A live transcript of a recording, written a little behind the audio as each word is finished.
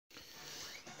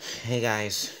Hey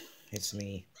guys, it's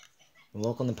me. And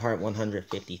welcome to part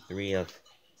 153 of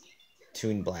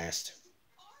Toon Blast.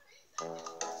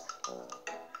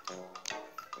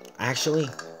 Actually,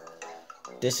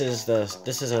 this is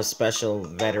a special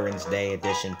Veterans Day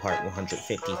edition, part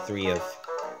 153 of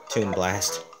Toon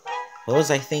Blast. What was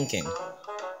I thinking?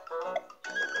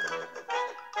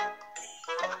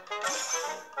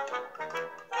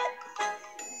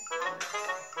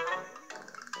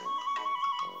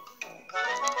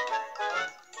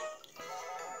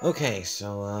 Okay,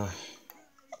 so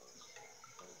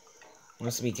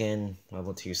let's begin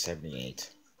level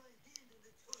 278.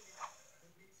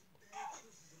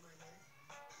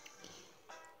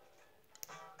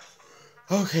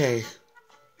 Okay.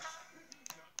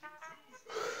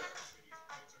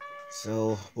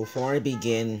 So, before I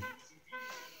begin,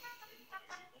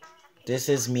 this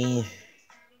is me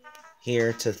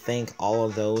here to thank all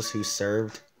of those who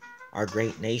served our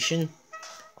great nation,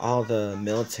 all the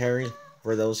military,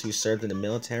 for those who served in the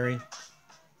military.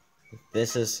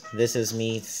 This is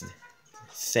me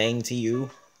saying to you,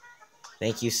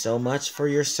 thank you so much for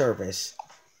your service,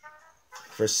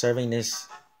 for serving this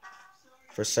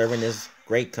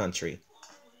great country.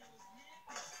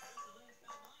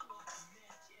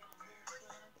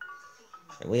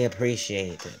 And we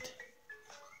appreciate it.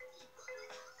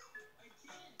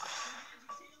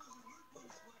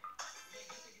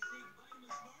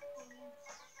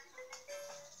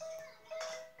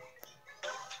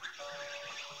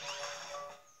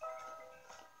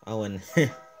 Oh, and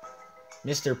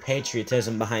Mr.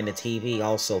 Patriotism behind the TV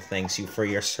also thanks you for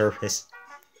your service.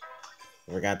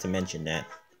 Forgot to mention that.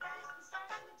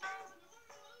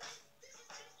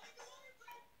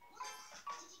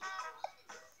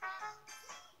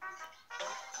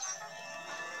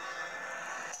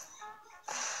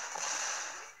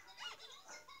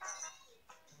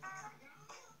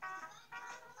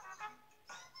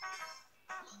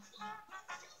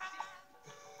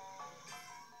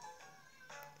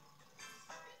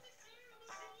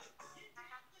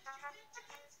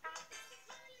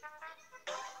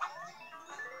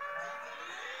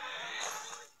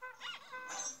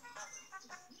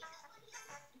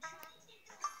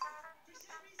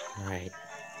 Alright.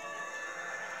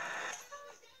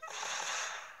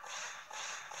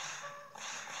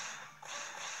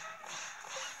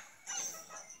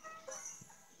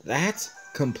 That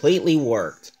completely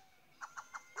worked.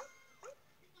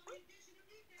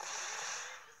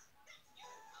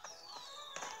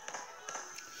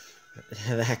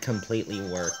 That completely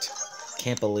worked.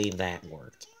 Can't believe that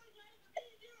worked.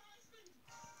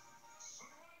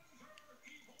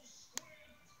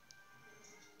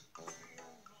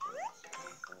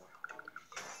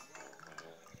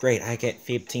 Great, I get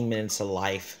 15 minutes of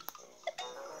life.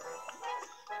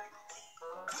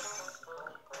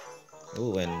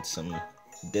 Ooh, and some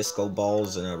disco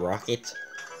balls and a rocket.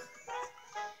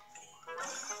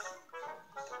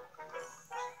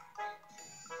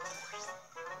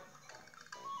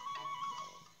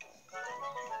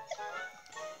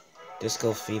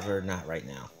 Disco fever, not right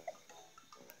now.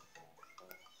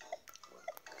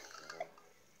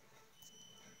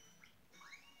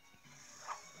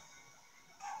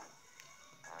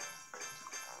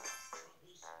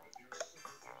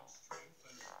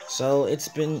 So it's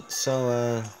been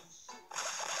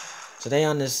today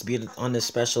on this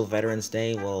special Veterans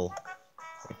Day. Well,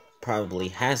 probably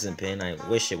hasn't been. I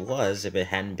wish it was if it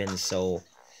hadn't been so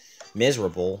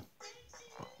miserable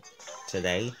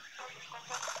today.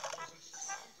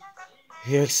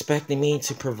 You're expecting me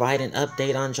to provide an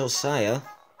update on Josiah?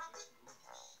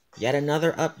 Yet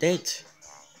another update?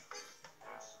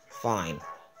 Fine.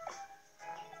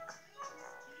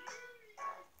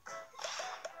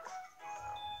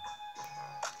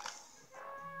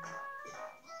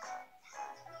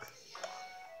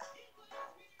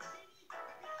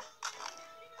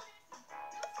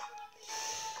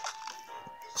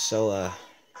 So,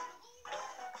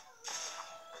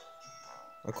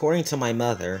 according to my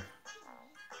mother,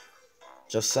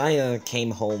 Josiah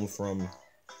came home from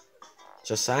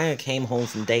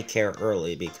daycare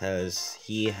early because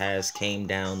he has came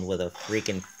down with a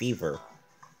freaking fever.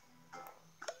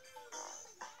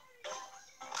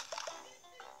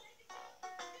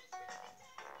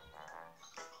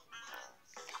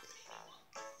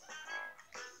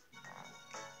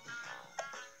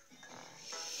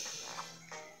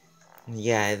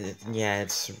 Yeah,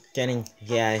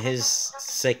 his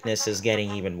sickness is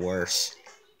getting even worse.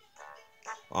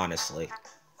 Honestly.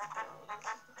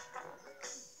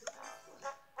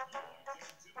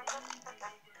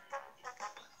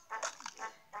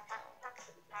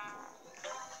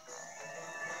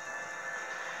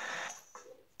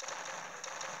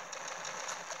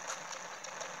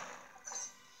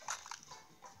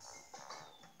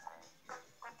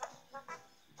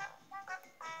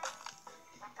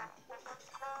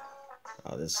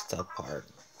 Oh, this is the tough part.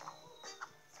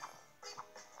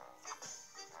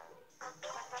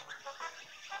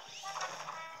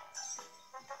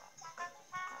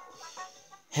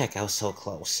 Heck, I was so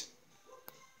close.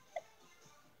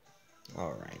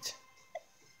 Alright.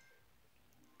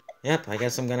 Yep, I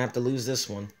guess I'm gonna have to lose this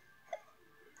one.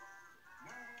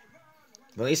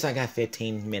 But at least I got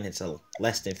 15 minutes of,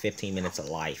 less than 15 minutes of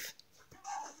life.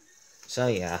 So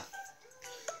yeah.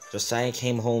 Josiah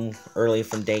came home early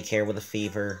from daycare with a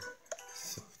fever.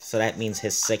 So that means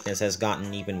his sickness has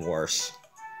gotten even worse.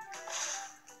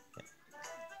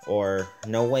 Or,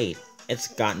 no wait, it's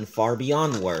gotten far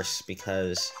beyond worse,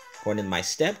 because according to my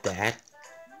stepdad,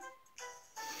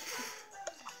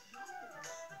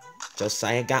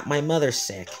 Josiah got my mother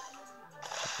sick.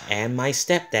 And my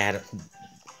stepdad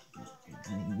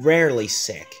rarely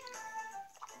sick.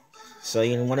 So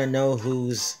you wanna know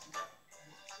who's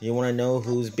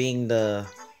being the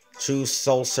true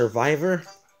sole survivor?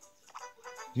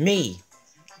 Me.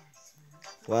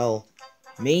 Well,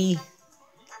 me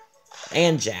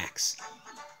and Jax.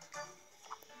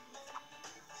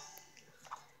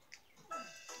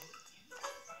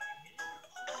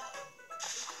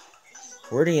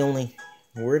 We're the only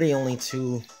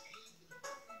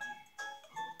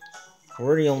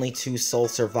two sole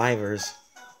survivors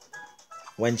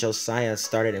when Josiah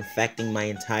started infecting my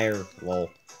entire, well,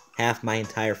 half my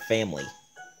entire family.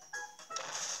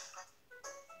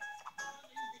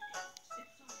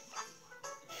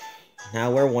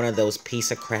 Now we're one of those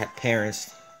piece of crap parents.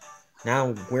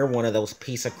 Now we're one of those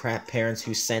piece of crap parents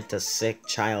who sent a sick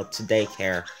child to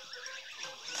daycare.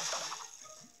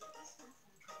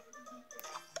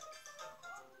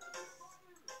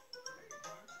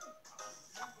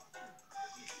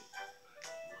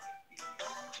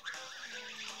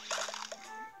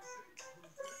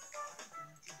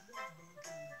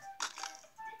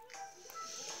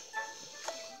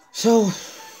 So,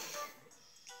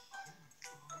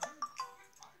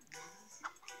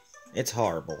 it's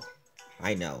horrible.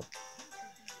 I know.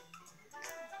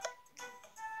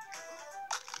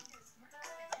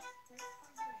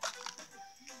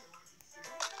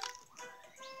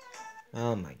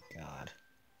 Oh my god.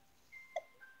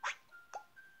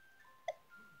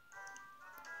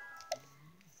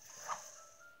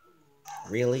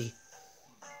 Really?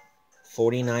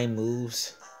 49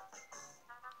 moves?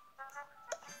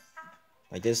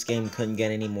 Like, this game couldn't get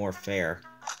any more fair.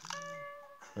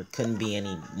 Or couldn't be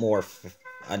any more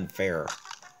unfair.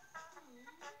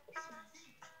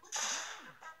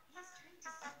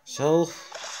 So,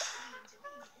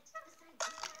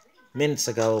 minutes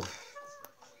ago...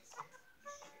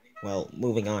 Well,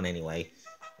 moving on anyway.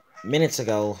 Minutes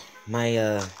ago,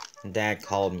 my, dad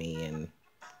called me and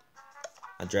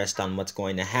addressed on what's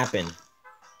going to happen.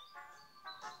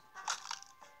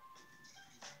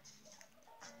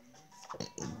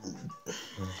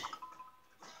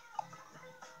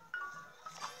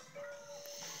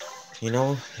 You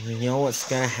know what's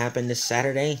gonna happen this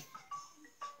Saturday?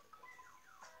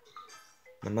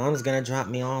 My mom's gonna drop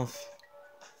me off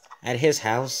at his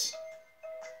house.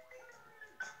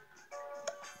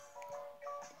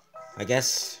 I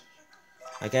guess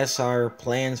our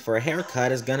plans for a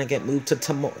haircut is gonna get moved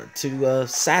to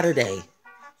Saturday.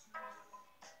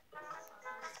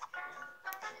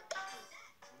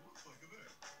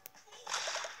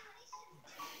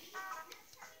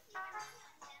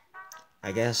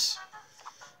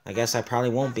 I guess I probably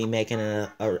won't be making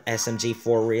a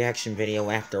SMG4 reaction video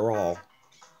after all.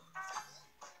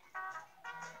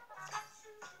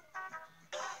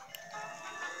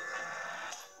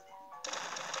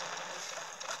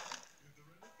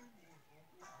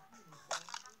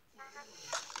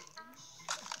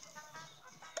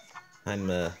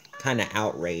 I'm kind of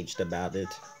outraged about it.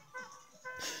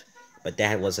 But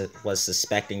Dad was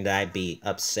suspecting that I'd be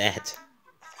upset.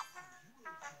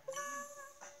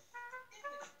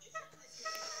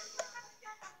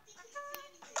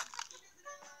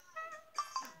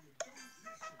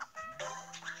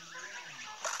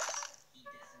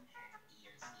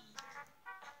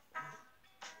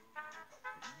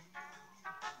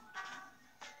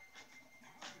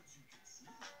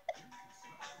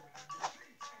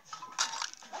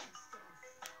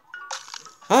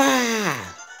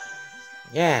 Ah!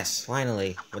 Yes,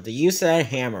 finally. With the use of that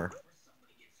hammer.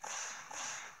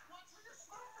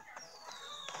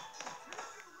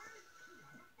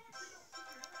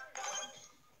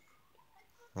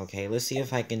 Okay, let's see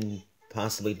if I can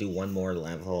possibly do one more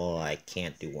level. I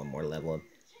can't do one more level.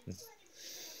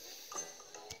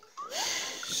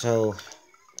 So,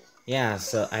 yeah,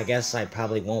 so I guess I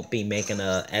probably won't be making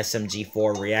a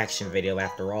SMG4 reaction video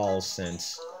after all,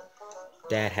 since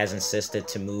Dad has insisted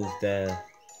to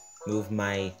move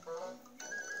my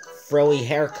froey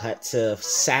haircut to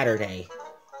Saturday.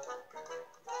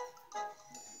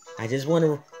 I just want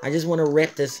to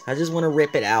rip this. I just want to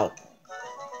rip it out.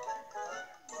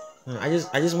 I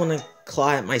just want to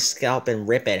claw at my scalp and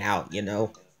rip it out, you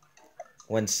know?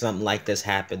 When something like this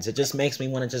happens, it just makes me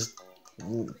want to just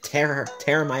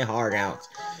tear my heart out.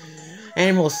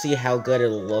 And we'll see how good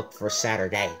it'll look for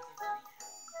Saturday.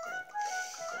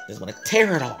 Just want to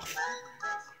tear it off.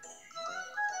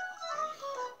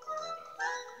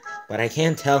 But I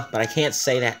can't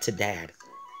say that to Dad.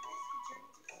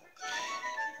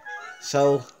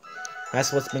 So,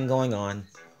 that's what's been going on.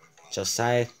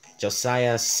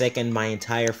 Josiah sickened my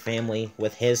entire family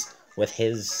with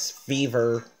his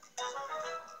fever.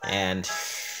 And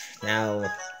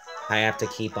now I have to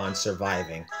keep on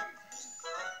surviving.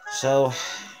 So,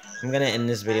 I'm gonna end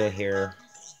this video here.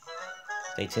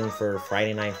 Stay tuned for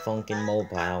Friday Night Funkin'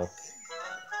 Mobile.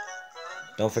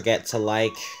 Don't forget to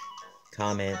like,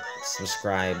 comment,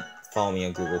 subscribe, follow me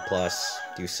on Google+,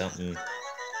 do something.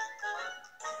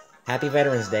 Happy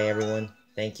Veterans Day, everyone.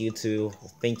 Thank you to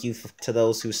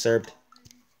those who served.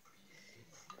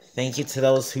 Thank you to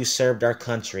those who served our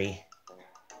country.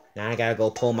 Now I gotta go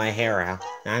pull my hair out.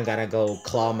 Now I gotta go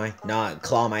claw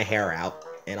my hair out.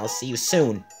 And I'll see you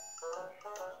soon.